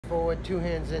forward, 2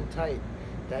 hands in tight.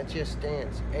 That's your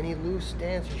stance. Any loose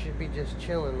stance, you should be just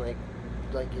chilling like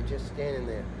you're just standing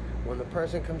there. When the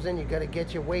person comes in, you got to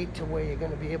get your weight to where you're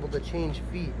going to be able to change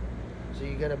feet. So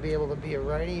you got to be able to be a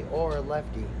righty or a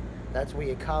lefty. That's where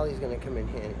your collie is going to come in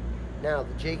handy. Now,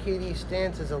 the JKD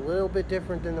stance is a little bit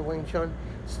different than the Wing Chun.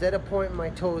 Instead of pointing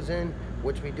my toes in,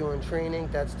 which we do in training,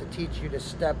 that's to teach you to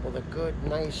step with a good,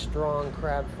 nice, strong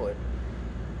crab foot.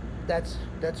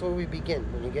 That's where we begin.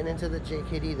 When you get into the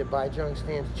JKD, the BUI-SAO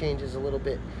stance changes a little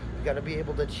bit. You got to be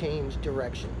able to change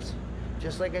directions,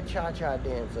 just like a cha-cha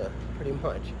dancer, pretty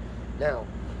much. Now,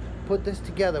 put this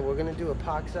together. We're going to do a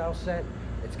PAK SAO set.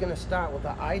 It's going to start with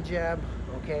an eye jab,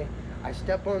 okay? I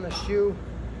step on the shoe.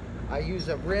 I use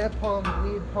a rear palm,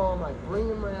 lead palm. I bring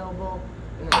in my elbow,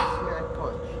 and I smack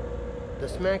punch. The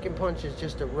smacking punch is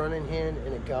just a running hand,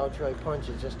 and a GAU CHOY punch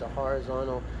is just a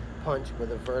horizontal punch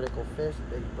with a vertical fist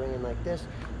that you bring in like this.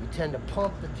 You tend to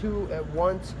pump the two at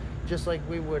once, just like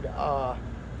we would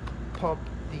pump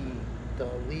the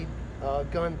lead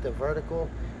gun, the vertical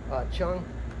CHEUNG.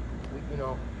 You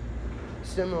know,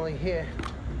 similarly here,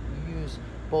 you use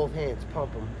both hands,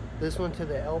 pump them. This one to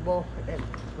the elbow, and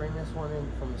bring this one in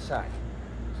from the side.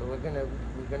 So we're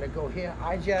gonna go here.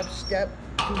 Eye jab, step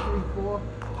 2, 3, 4,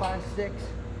 5, 6,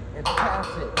 and pass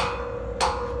it.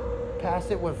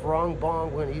 Pass it with wrong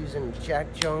bong. We're using Jack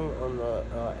Jung on the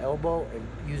elbow and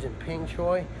using ping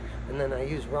Choi, and then I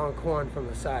use wrong Quan from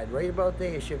the side. Right about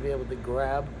there, you should be able to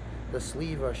grab the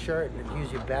sleeve or shirt and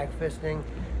use your back fisting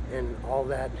and all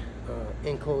that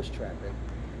in close trapping.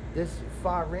 This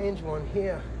far range one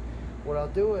here, what I'll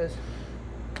do is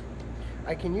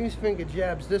I can use finger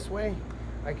jabs this way.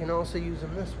 I can also use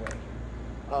them this way.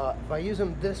 If I use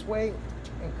them this way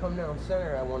and come down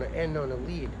center, I want to end on a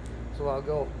lead. So I'll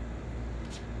go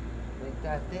like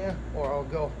that there, or I'll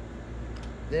go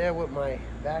there with my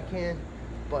backhand.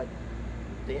 But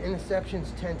the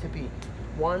interceptions tend to be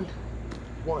 1,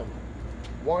 1,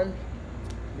 1,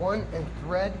 1, and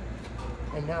thread.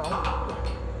 And now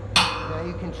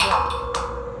you can trap.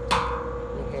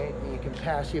 Okay, and you can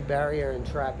pass your barrier and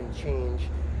trap and change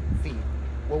feet.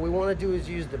 What we want to do is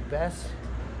use the best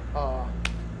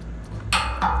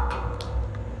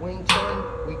Wing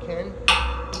Chun we can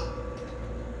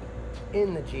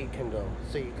in the Jeet Kune Do.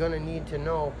 So you're going to need to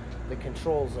know the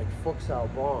controls like Phúc Sao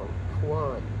Bong,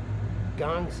 Quan,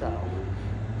 Gong Sao.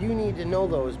 You need to know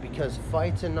those because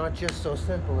fights are not just so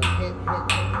simple as hit,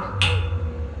 hit, hit, hit, hit.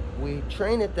 We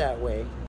train it that way